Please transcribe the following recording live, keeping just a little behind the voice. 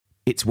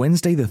It's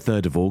Wednesday the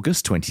 3rd of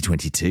August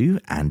 2022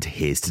 and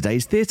here's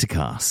today's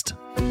Theatrecast.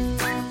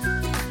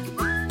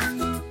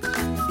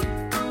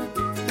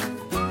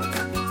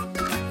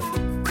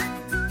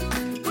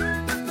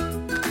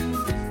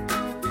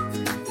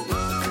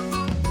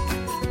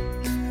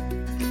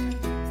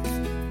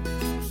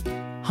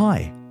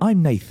 Hi,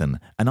 I'm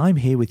Nathan and I'm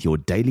here with your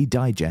daily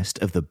digest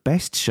of the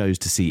best shows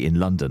to see in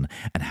London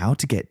and how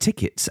to get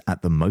tickets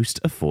at the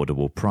most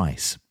affordable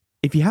price.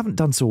 If you haven't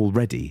done so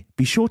already,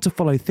 be sure to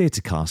follow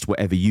Theatrecast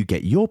wherever you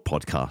get your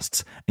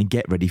podcasts and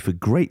get ready for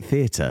great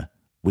theatre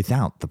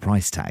without the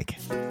price tag.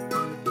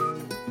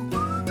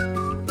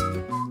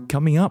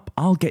 Coming up,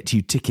 I'll get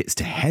you tickets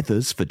to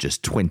Heathers for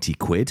just 20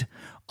 quid.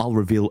 I'll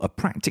reveal a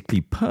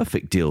practically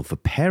perfect deal for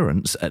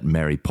parents at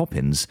Mary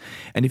Poppins.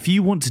 And if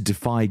you want to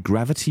defy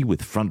gravity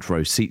with front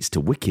row seats to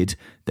Wicked,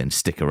 then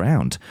stick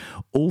around.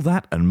 All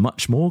that and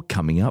much more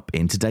coming up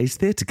in today's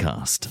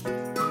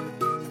Theatrecast.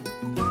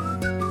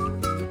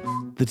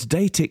 The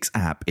Today Tix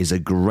app is a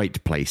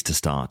great place to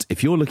start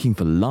if you're looking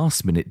for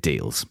last-minute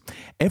deals.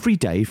 Every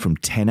day from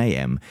 10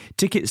 a.m,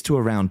 tickets to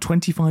around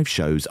 25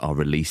 shows are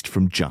released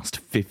from just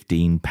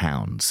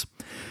 £15.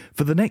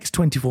 For the next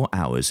 24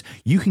 hours,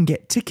 you can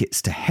get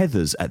tickets to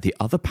Heathers at the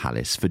Other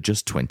Palace for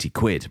just 20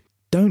 quid.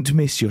 Don't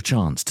miss your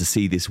chance to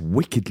see this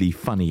wickedly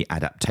funny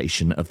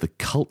adaptation of the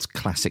cult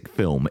classic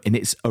film in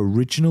its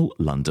original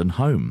London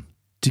home.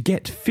 To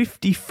get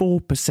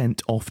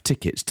 54% off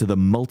tickets to the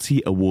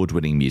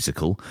multi-award-winning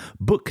musical,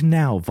 book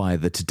now via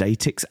the Today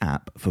Tix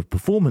app for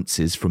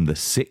performances from the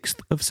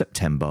 6th of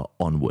September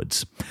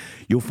onwards.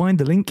 You'll find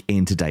the link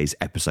in today's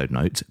episode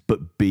notes,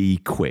 but be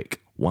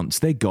quick. Once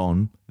they're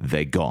gone,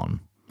 they're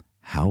gone.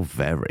 How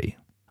very.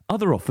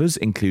 Other offers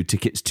include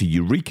tickets to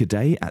Eureka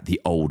Day at the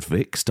Old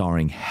Vic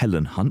starring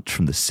Helen Hunt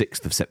from the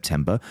 6th of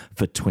September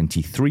for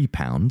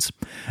 £23,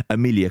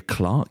 Emilia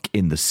Clarke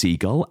in The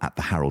Seagull at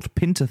the Harold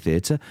Pinter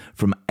Theatre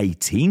from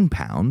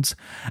 £18,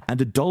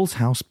 and A Doll's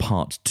House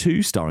Part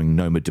 2 starring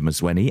Noma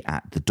Dumezweni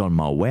at the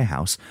Donmar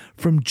Warehouse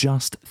from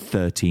just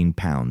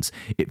 £13.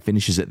 It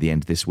finishes at the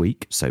end of this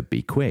week, so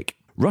be quick.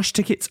 Rush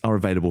tickets are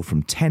available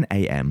from 10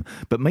 a.m,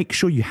 but make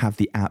sure you have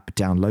the app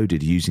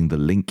downloaded using the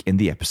link in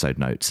the episode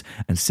notes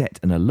and set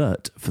an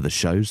alert for the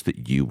shows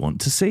that you want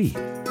to see.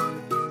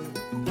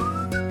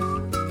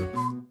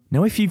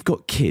 Now, if you've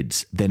got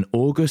kids, then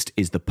August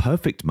is the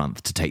perfect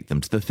month to take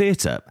them to the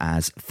theatre,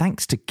 as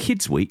thanks to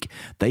Kids Week,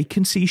 they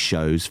can see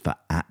shows for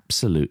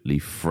absolutely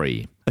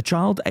free. A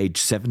child aged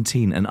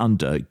 17 and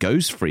under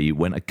goes free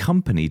when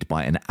accompanied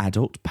by an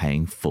adult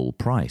paying full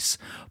price.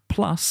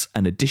 Plus,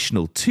 an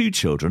additional 2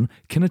 children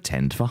can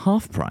attend for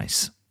half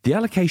price. The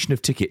allocation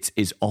of tickets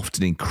is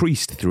often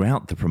increased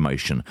throughout the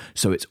promotion,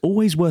 so it's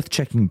always worth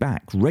checking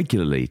back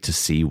regularly to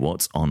see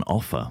what's on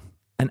offer.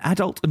 An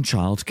adult and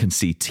child can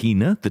see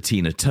Tina, the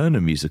Tina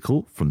Turner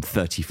musical, from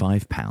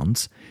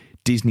 £35,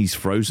 Disney's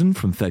Frozen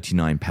from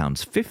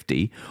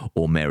 £39.50,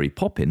 or Mary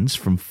Poppins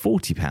from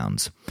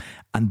 £40.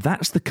 And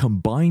that's the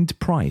combined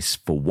price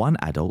for one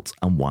adult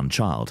and one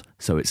child,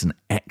 so it's an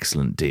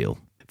excellent deal.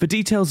 For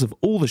details of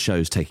all the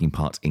shows taking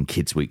part in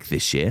Kids Week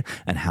this year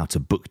and how to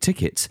book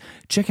tickets,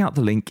 check out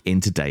the link in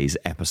today's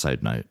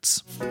episode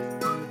notes.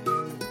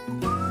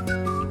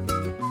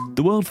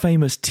 The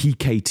world-famous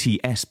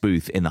TKTS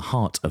booth in the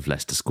heart of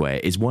Leicester Square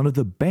is one of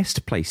the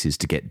best places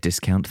to get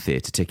discount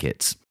theatre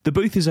tickets. The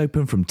booth is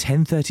open from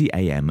 10:30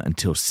 a.m.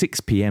 until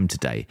 6 p.m.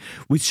 today,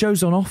 with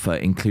shows on offer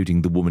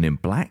including The Woman in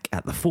Black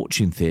at the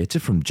Fortune Theatre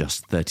from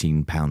just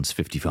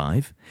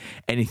 £13.55,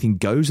 Anything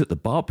Goes at the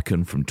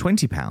Barbican from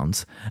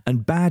 £20,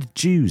 and Bad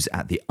Jews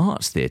at the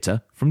Arts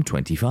Theatre from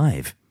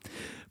 £25.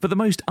 For the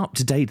most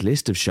up-to-date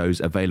list of shows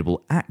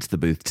available at the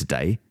booth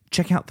today,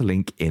 check out the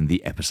link in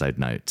the episode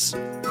notes.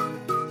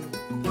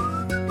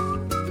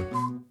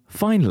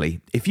 Finally,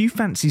 if you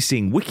fancy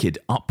seeing Wicked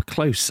up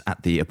close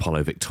at the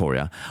Apollo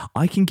Victoria,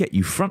 I can get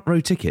you front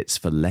row tickets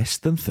for less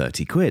than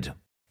 30 quid.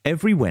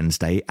 Every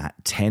Wednesday at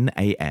 10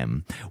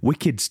 a.m,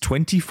 Wicked's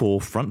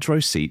 24 front row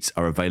seats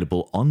are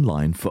available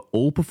online for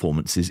all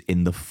performances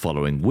in the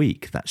following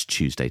week, that's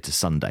Tuesday to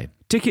Sunday.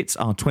 Tickets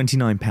are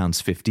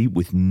 £29.50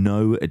 with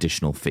no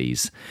additional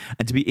fees.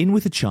 And to be in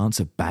with a chance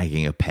of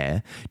bagging a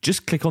pair,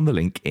 just click on the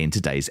link in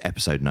today's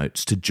episode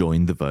notes to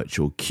join the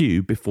virtual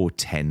queue before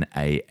 10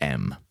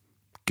 a.m.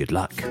 Good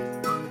luck.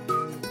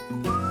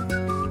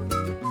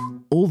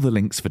 All the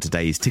links for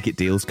today's ticket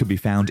deals can be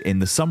found in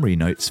the summary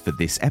notes for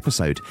this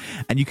episode,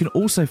 and you can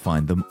also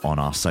find them on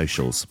our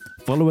socials.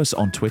 Follow us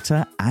on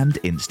Twitter and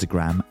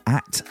Instagram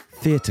at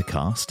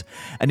Theatrecast,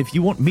 and if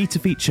you want me to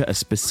feature a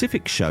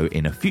specific show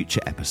in a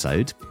future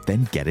episode,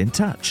 then get in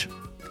touch.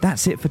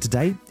 That's it for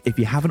today. If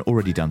you haven't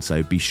already done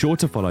so, be sure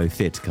to follow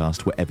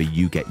Theatrecast wherever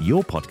you get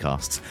your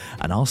podcasts,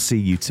 and I'll see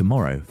you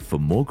tomorrow for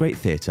more great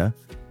theatre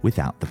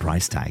without the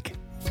price tag.